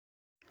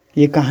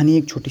ये कहानी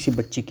एक छोटी सी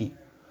बच्ची की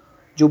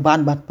जो बात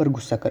बात पर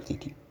गुस्सा करती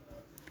थी।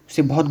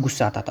 उसे बहुत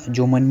गुस्सा आता था,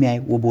 जो मन में आए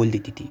वो बोल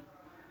देती थी।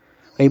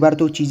 कई बार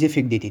तो चीज़ें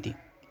फेंक देती थी।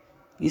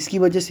 इसकी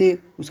वजह से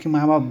उसके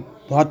माँ बाप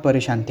बहुत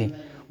परेशान थे।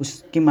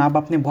 उसके माँ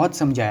बाप ने बहुत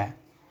समझाया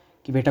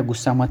कि बेटा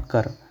गुस्सा मत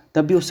कर,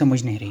 तब भी वो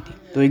समझ नहीं रही थी।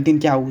 तो एक दिन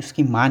क्या हुआ,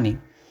 उसकी माँ ने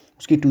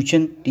उसकी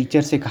ट्यूशन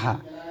टीचर से कहा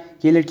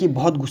कि ये लड़की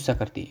बहुत गुस्सा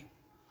करती है।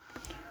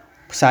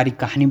 सारी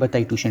कहानी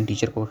बताई ट्यूशन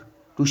टीचर को।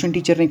 ट्यूशन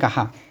टीचर ने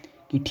कहा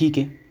कि ठीक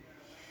है,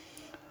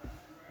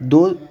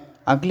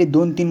 अगले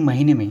 2-3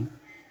 महीने में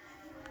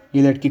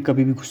ये लड़की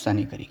कभी भी गुस्सा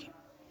नहीं करेगी।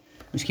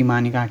 उसकी माँ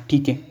ने कहा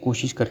ठीक है,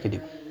 कोशिश करके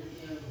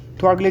देखो।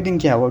 तो अगले दिन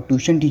क्या हुआ,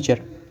 ट्यूशन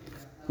टीचर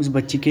उस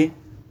बच्ची के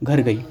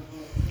घर गई।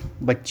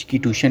 बच्ची की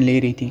ट्यूशन ले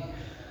रही थी।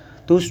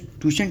 तो उस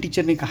ट्यूशन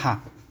टीचर ने कहा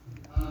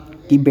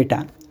कि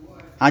बेटा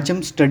आज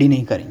हम स्टडी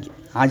नहीं करेंगे,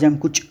 आज हम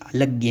कुछ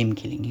अलग गेम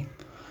खेलेंगे।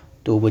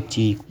 तो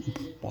बच्ची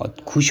बहुत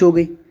खुश हो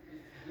गई।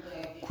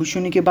 खुश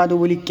होने के बाद वो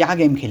बोली क्या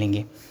गेम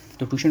खेलेंगे।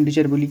 तो ट्यूशन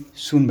टीचर बोली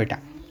सुन बेटा,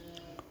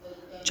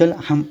 चल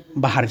हम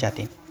बाहर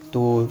जाते।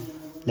 तो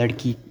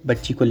लड़की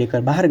बच्ची को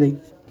लेकर बाहर गई।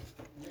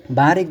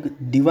 बाहर एक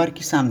दीवार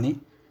के सामने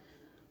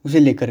उसे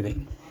लेकर गई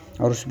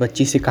और उस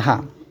बच्ची से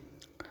कहा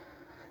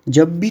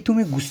जब भी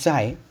तुम्हें गुस्सा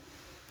आए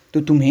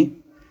तो तुम्हें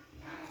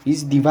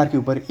इस दीवार के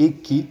ऊपर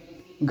एक की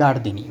गाड़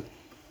देनी है।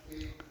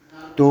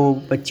 तो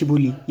बच्ची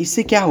बोली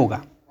इससे क्या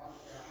होगा।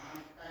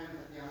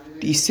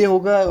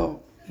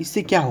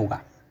 इससे क्या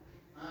होगा।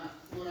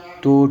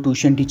 तो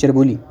ट्यूशन टीचर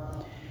बोली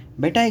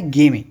बेटा एक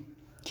गेम है,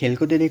 खेल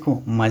को तो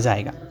देखो, मज़ा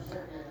आएगा।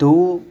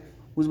 तो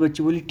उस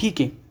बच्ची बोली ठीक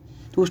है।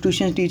 तो उस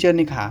ट्यूशन टीचर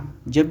ने कहा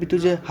जब भी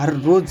तुझे हर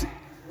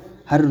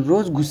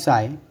रोज़ गुस्सा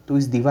आए तो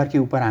इस दीवार के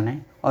ऊपर आना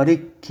है और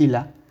एक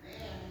खिला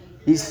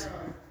इस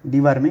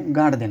दीवार में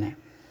गाड़ देना है।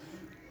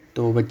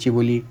 तो बच्ची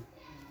बोली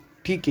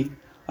ठीक है।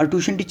 और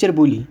ट्यूशन टीचर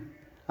बोली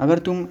अगर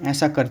तुम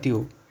ऐसा करती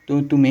हो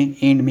तो तुम्हें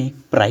एंड में एक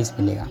प्राइज़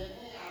मिलेगा।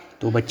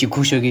 तो बच्ची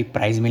खुश हो गई,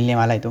 प्राइज़ मिलने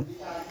वाला है।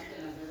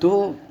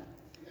 तो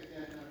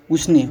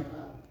उसने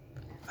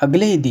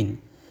अगले ही दिन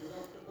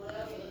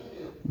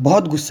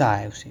बहुत गुस्सा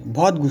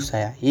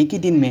आया। एक ही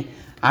दिन में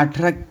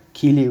 18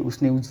 खीले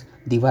उसने उस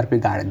दीवार पे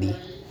गाड़ दिए।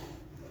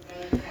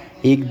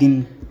 एक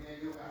दिन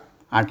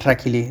 18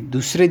 खिले,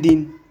 दूसरे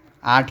दिन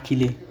 8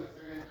 खिले,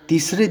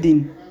 तीसरे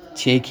दिन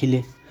 6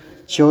 खिले,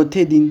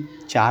 चौथे दिन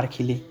 4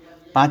 खिले,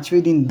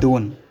 5वें दिन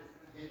 2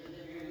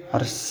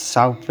 और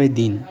 7वें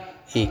दिन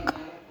 1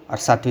 और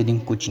 7वें दिन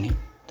कुछ नहीं।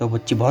 तो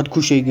बच्ची बहुत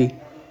खुश हो गई,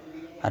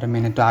 अरे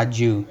मैंने तो आज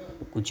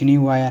कुछ नहीं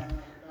हुआ यार,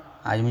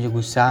 आज मुझे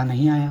गुस्सा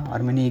नहीं आया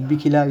और मैंने एक भी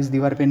खिला इस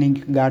दीवार पे नहीं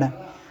गाड़ा।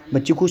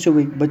 बच्ची खुश हो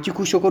गई। बच्ची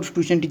खुश होकर उस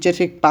ट्यूशन टीचर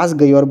के पास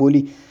गई और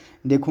बोली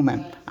देखो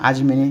मैम,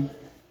 आज मैंने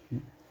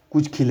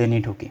कुछ खिले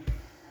नहीं ठोके,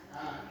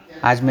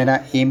 आज मेरा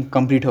एम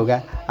कंप्लीट हो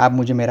गया, आप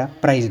मुझे मेरा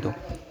प्राइज़ दो।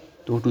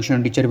 तो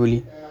ट्यूशन टीचर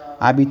बोली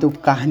अभी तो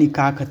कहानी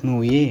कहाँ ख़त्म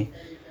हुई है,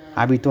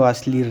 अभी तो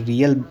असली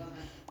रियल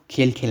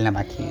खेल खेलना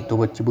बाकी है। तो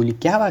बच्ची बोली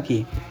क्या बाकी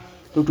है।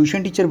 तो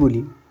ट्यूशन टीचर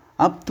बोली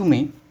अब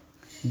तुम्हें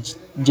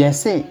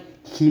जैसे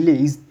खिले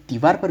इस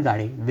दीवार पर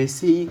गाड़े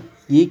वैसे ही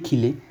ये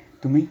खिले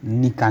तुम्हें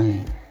निकालने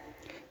हैं,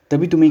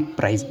 तभी तुम्हें एक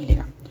प्राइज़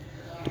मिलेगा।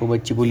 तो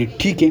बच्ची बोली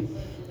ठीक है।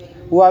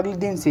 वो अगले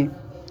दिन से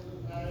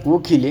वो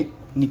खिले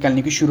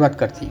निकालने की शुरुआत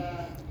करती है।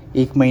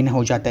 1 महीना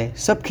हो जाता है,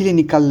 सब खिले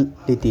निकाल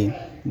लेती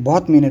है।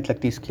 बहुत मेहनत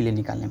लगती है इस खिले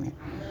निकालने में।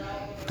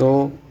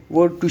 तो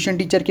वो ट्यूशन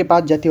टीचर के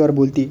पास जाती है और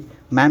बोलती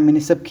मैम मैंने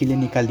सब खिले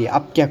निकाल दिए,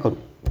 अब क्या करूँ।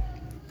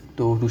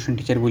 तो ट्यूशन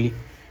टीचर बोली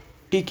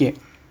ठीक है।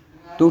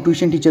 तो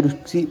ट्यूशन टीचर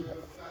उसकी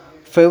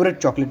फेवरेट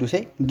चॉकलेट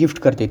उसे गिफ्ट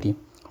कर देती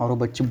और वो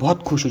बच्ची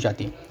बहुत खुश हो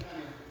जाती है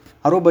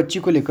और वो बच्ची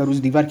को लेकर उस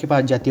दीवार के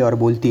पास जाती है और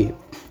बोलती है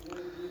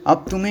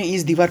अब तुम्हें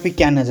इस दीवार पे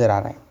क्या नज़र आ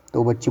रहा है।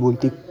 तो बच्ची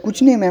बोलती है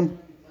कुछ नहीं मैम,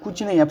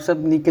 कुछ नहीं, अब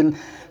सब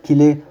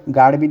खिले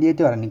गाड़ भी दिए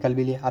थे और निकल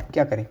भी लिए, अब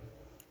क्या करें।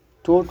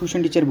 तो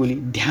ट्यूशन टीचर बोली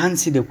ध्यान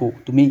से देखो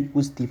तुम्हें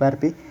उस दीवार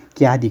पे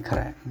क्या दिख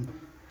रहा है।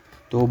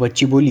 तो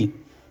बच्ची बोली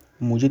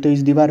मुझे तो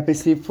इस दीवार पे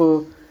सिर्फ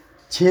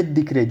छेद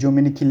दिख रहे, जो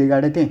मैंने खिले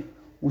गाड़े थे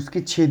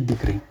उसके छेद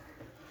दिख रहे।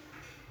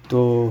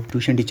 तो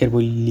ट्यूशन टीचर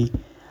बोली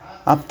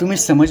अब तुम्हें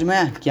समझ में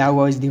आया क्या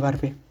हुआ इस दीवार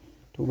पे।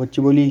 तो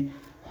बच्ची बोली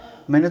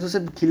मैंने तो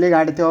सिर्फ खिले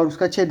गाड़े थे और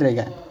उसका छेद रह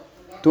गया।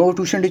 तो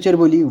ट्यूशन टीचर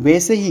बोली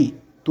वैसे ही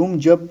तुम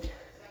जब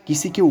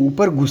किसी के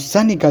ऊपर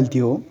गुस्सा निकालती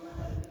हो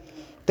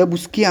तब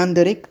उसके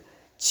अंदर एक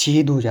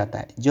छेद हो जाता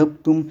है। जब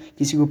तुम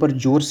किसी के ऊपर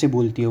ज़ोर से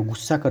बोलती हो,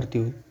 गुस्सा करती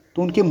हो,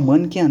 तो उनके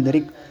मन के अंदर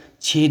एक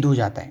छेद हो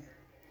जाता है।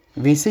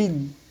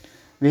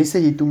 वैसे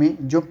ही तुम्हें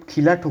जब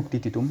खिला ठोकती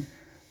थी तुम,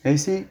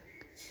 वैसे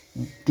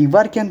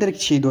दीवार के अंदर एक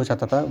छेद हो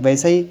जाता था।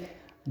 वैसा ही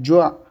जो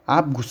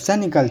आप गुस्सा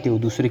निकालते हो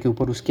दूसरे के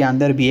ऊपर, उसके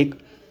अंदर भी एक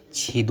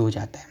छेद हो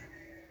जाता है।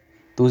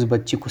 तो उस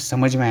बच्ची को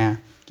समझ में आया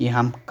कि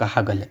हम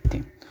कहाँ गलत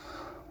थे।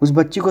 उस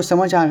बच्ची को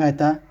समझ आ गया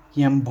था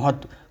कि हम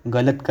बहुत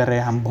गलत कर रहे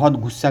हैं, हम बहुत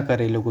गुस्सा कर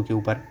रहे हैं लोगों के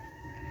ऊपर।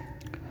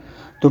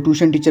 तो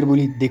ट्यूशन टीचर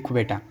बोली देखो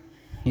बेटा,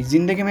 इस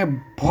ज़िंदगी में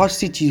बहुत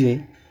सी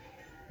चीज़ें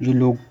जो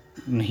लोग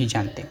नहीं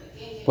जानते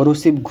पर वो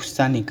सिर्फ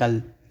गुस्सा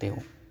निकालते हो,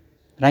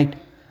 राइट।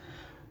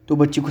 तो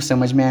बच्ची को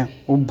समझ में आया,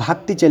 वो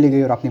भागती चली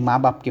गई और अपने माँ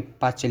बाप के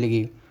पास चली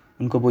गई।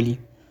 उनको बोली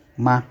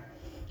माँ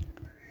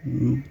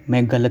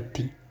मैं गलत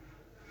थी,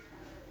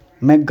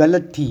 मैं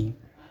गलत थी,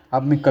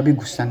 अब मैं कभी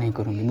गुस्सा नहीं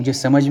करूँगी, मुझे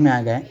समझ में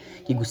आ गया है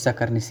कि गुस्सा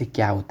करने से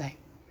क्या होता है।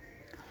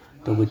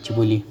 तो बच्ची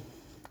बोली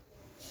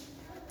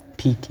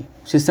ठीक है,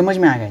 उसे समझ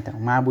में आ गया था।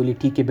 माँ बोली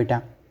ठीक है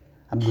बेटा,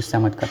 अब गुस्सा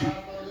मत करना।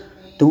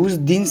 तो उस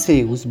दिन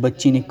से उस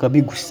बच्ची ने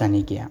कभी गुस्सा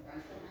नहीं किया।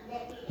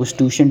 उस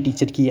ट्यूशन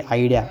टीचर की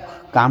आइडिया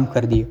काम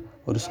कर दी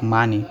और उस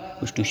माँ ने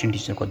उस ट्यूशन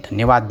टीचर को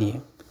धन्यवाद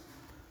दिए।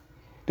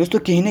 दोस्तों,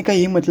 कहने का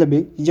ये मतलब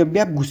है कि जब भी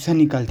आप गुस्सा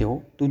निकालते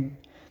हो तो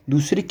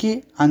दूसरे के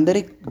अंदर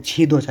एक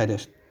छेद होता है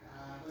दोस्त,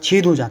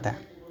 छेद हो जाता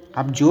है।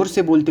 आप ज़ोर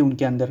से बोलते हो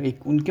उनके अंदर,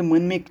 एक उनके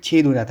मन में एक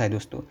छेद हो जाता है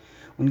दोस्तों,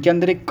 उनके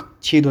अंदर एक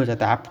छेद हो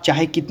जाता है। आप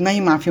चाहे कितना ही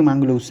माफ़ी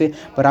मांग लो उससे,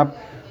 पर आप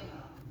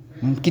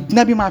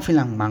कितना भी माफ़ी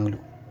मांग लो,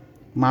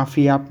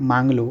 माफ़ी आप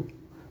मांग लो,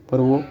 पर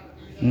वो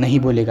नहीं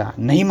बोलेगा,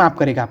 नहीं माफ़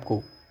करेगा आपको,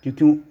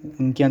 क्योंकि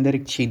उनके अंदर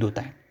एक छेद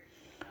होता है।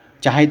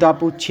 चाहे तो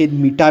आप वो छेद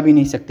मिटा भी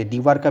नहीं सकते,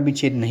 दीवार का भी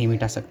छेद नहीं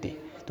मिटा सकते,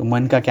 तो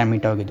मन का क्या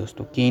मिटाओगे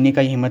दोस्तों। कहने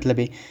का यही मतलब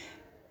है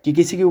कि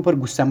किसी के ऊपर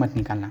गुस्सा मत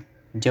निकालना।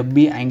 जब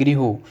भी एंग्री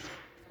हो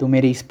तो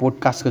मेरे इस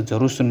पॉडकास्ट को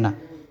ज़रूर सुनना।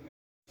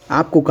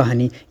 आपको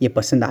कहानी ये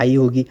पसंद आई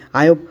होगी।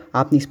 आई होप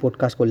आपने इस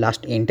पॉडकास्ट को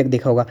लास्ट एंड तक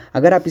देखा होगा।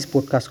 अगर आप इस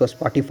पॉडकास्ट को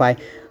स्पॉटिफाई,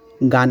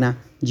 गाना,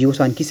 जियो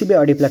सावन किसी भी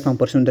ऑडियो प्लेटफॉर्म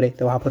पर सुन रहे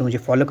तो वहाँ पर मुझे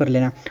फॉलो कर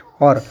लेना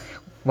और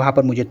वहाँ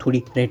पर मुझे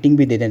थोड़ी रेटिंग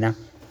भी दे देना,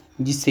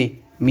 जिससे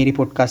मेरी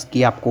पॉडकास्ट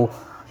की आपको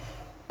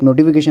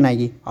नोटिफिकेशन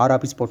आएगी और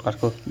आप इस पॉडकास्ट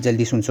को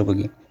जल्दी सुन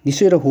सकोगे।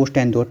 This is your host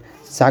and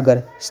दोस्त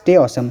सागर। Stay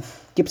awesome,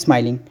 keep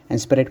smiling and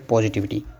spread positivity.